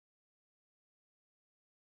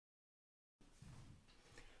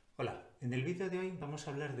En el vídeo de hoy vamos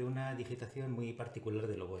a hablar de una digitación muy particular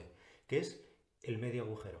del oboe, que es el medio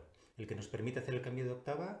agujero, el que nos permite hacer el cambio de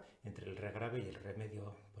octava entre el re grave y el re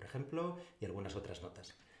medio, por ejemplo, y algunas otras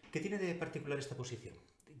notas. ¿Qué tiene de particular esta posición?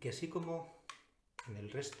 Que así como en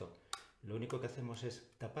el resto lo único que hacemos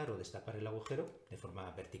es tapar o destapar el agujero de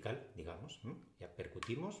forma vertical, digamos, ya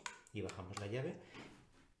percutimos y bajamos la llave.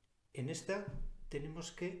 En esta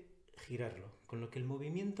tenemos que girarlo, con lo que el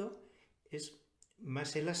movimiento es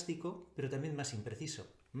más elástico, pero también más impreciso.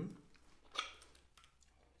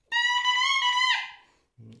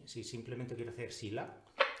 Si simplemente quiero hacer si la,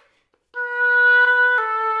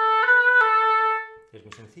 es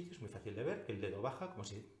muy sencillo, es muy fácil de ver, que el dedo baja como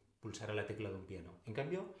si pulsara la tecla de un piano. En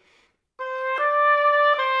cambio,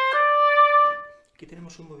 aquí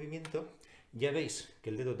tenemos un movimiento, ya veis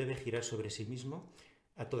que el dedo debe girar sobre sí mismo,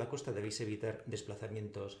 a toda costa debéis evitar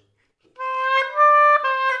desplazamientos.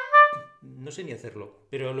 No sé ni hacerlo,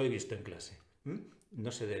 pero lo he visto en clase.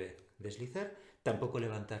 No se debe deslizar, tampoco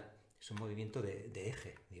levantar. Es un movimiento de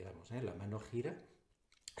eje, digamos. La mano gira,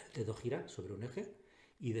 el dedo gira sobre un eje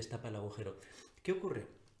y destapa el agujero. ¿Qué ocurre?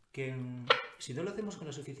 Que si no lo hacemos con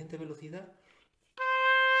la suficiente velocidad,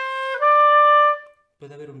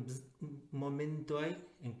 puede haber un momento ahí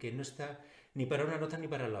en que no está ni para una nota ni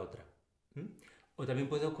para la otra. O también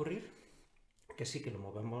puede ocurrir que sí, que lo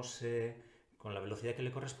movamos con la velocidad que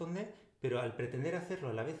le corresponde, pero al pretender hacerlo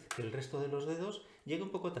a la vez que el resto de los dedos, llega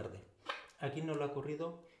un poco tarde. Aquí no lo ha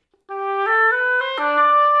ocurrido,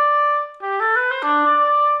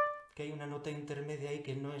 que hay una nota intermedia ahí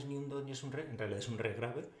que no es ni un do ni es un re, en realidad es un re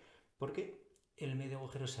grave, porque el medio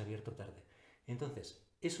agujero se ha abierto tarde. Entonces,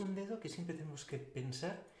 es un dedo que siempre tenemos que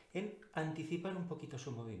pensar en anticipar un poquito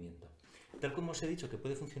su movimiento. Tal como os he dicho que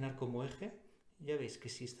puede funcionar como eje, ya veis que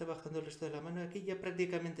si está bajando el resto de la mano aquí ya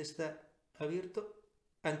prácticamente está abierto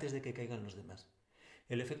antes de que caigan los demás.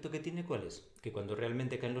 ¿El efecto que tiene cuál es? Que cuando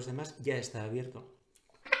realmente caen los demás ya está abierto.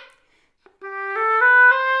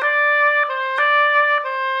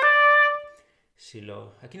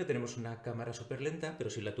 Aquí no tenemos una cámara súper lenta, pero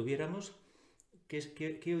si la tuviéramos,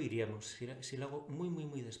 ¿qué oiríamos? Si lo hago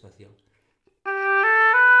muy despacio.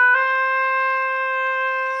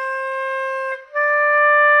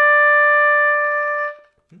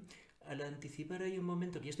 Al anticipar hay un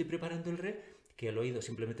momento que ya estoy preparando el re, que al oído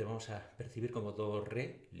simplemente vamos a percibir como do,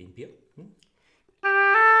 re, limpio.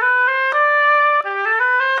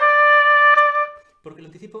 Porque lo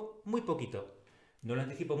anticipo muy poquito. No lo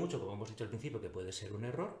anticipo mucho, como hemos dicho al principio, que puede ser un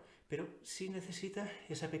error, pero sí necesita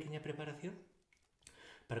esa pequeña preparación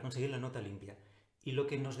para conseguir la nota limpia. Y lo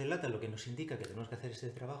que nos delata, lo que nos indica que tenemos que hacer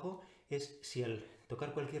este trabajo es si al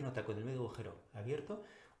tocar cualquier nota con el medio agujero abierto,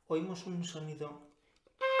 oímos un sonido.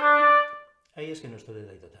 Ahí es que nuestro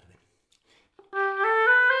dedo ha ido tarde.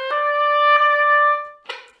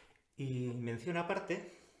 Y mención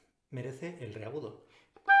aparte merece el re agudo,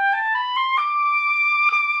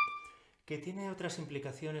 que tiene otras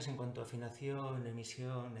implicaciones en cuanto a afinación,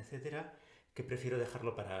 emisión, etcétera, que prefiero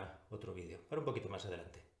dejarlo para otro vídeo, para un poquito más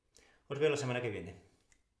adelante. Os veo la semana que viene.